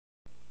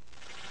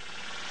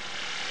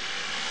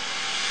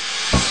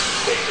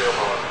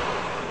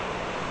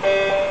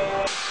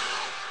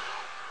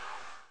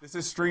This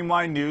is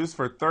Streamlined News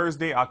for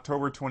Thursday,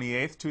 October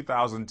 28th,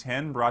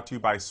 2010, brought to you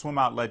by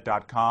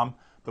SwimOutlet.com,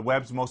 the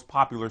web's most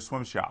popular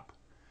swim shop.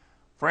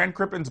 Fran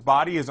Crippen's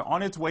body is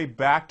on its way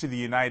back to the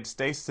United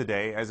States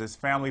today as his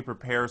family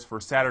prepares for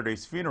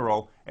Saturday's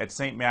funeral at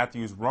St.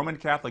 Matthew's Roman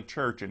Catholic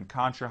Church in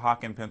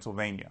Conshohocken,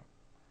 Pennsylvania.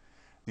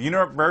 The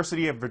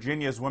University of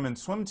Virginia's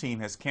women's swim team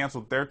has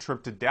canceled their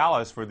trip to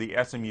Dallas for the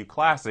SMU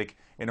Classic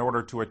in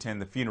order to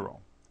attend the funeral.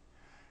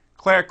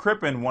 Fran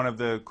Crippen, one of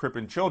the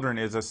Crippen children,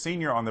 is a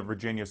senior on the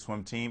Virginia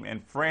swim team,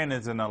 and Fran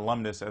is an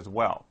alumnus as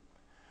well.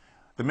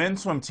 The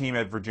men's swim team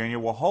at Virginia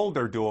will hold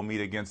their dual meet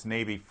against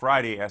Navy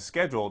Friday as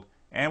scheduled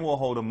and will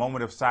hold a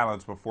moment of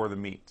silence before the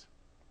meet.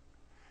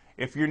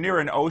 If you're near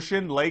an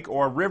ocean, lake,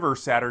 or river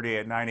Saturday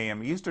at 9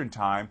 a.m. Eastern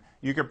Time,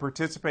 you can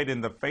participate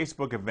in the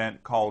Facebook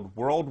event called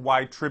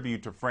Worldwide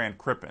Tribute to Fran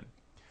Crippen.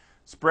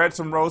 Spread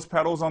some rose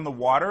petals on the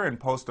water and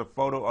post a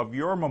photo of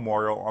your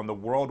memorial on the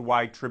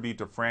Worldwide Tribute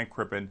to Fran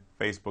Crippen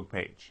Facebook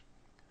page.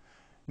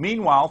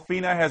 Meanwhile,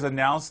 FINA has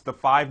announced the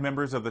 5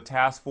 members of the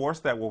task force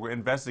that will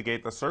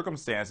investigate the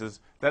circumstances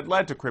that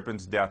led to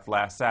Crippen's death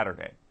last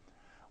Saturday.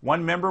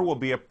 One member will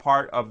be a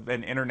part of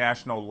an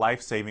international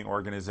life-saving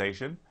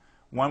organization.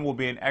 One will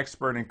be an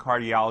expert in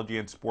cardiology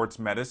and sports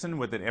medicine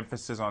with an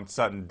emphasis on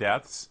sudden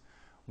deaths.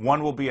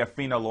 One will be a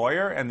FINA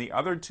lawyer, and the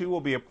other 2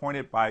 will be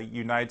appointed by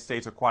United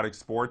States Aquatic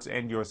Sports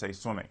and USA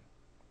Swimming.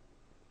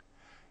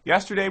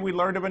 Yesterday, we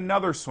learned of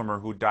another swimmer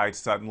who died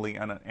suddenly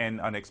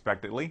and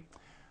unexpectedly.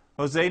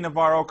 Jose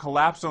Navarro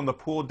collapsed on the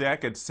pool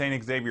deck at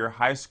St. Xavier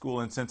High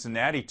School in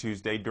Cincinnati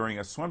Tuesday during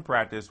a swim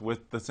practice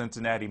with the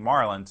Cincinnati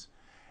Marlins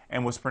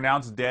and was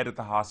pronounced dead at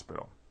the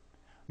hospital.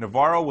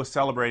 Navarro was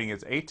celebrating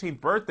his 18th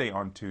birthday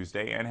on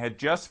Tuesday and had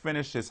just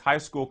finished his high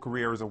school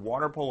career as a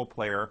water polo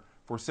player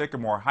for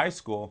Sycamore High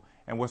School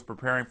and was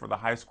preparing for the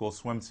high school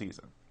swim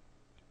season.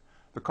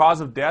 The cause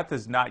of death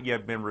has not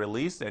yet been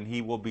released, and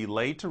he will be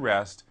laid to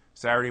rest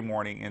Saturday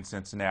morning in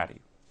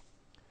Cincinnati.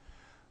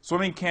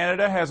 Swimming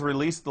Canada has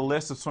released the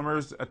list of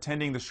swimmers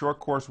attending the Short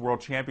Course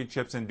World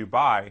Championships in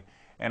Dubai,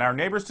 and our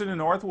neighbors to the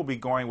north will be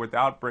going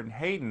without Brenton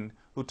Hayden,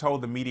 who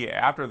told the media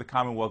after the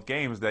Commonwealth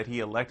Games that he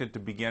elected to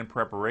begin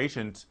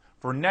preparations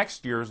for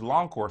next year's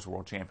Long Course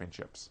World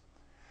Championships.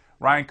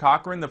 Ryan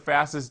Cochran, the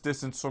fastest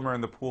distance swimmer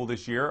in the pool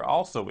this year,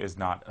 also is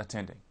not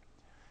attending.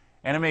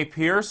 Anna Mae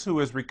Pierce, who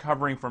is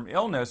recovering from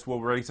illness, will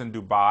race in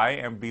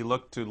Dubai and be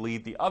looked to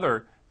lead the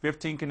other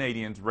 15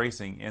 Canadians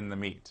racing in the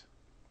meet.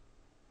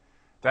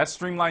 That's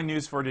Streamlined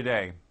News for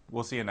today.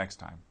 We'll see you next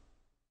time.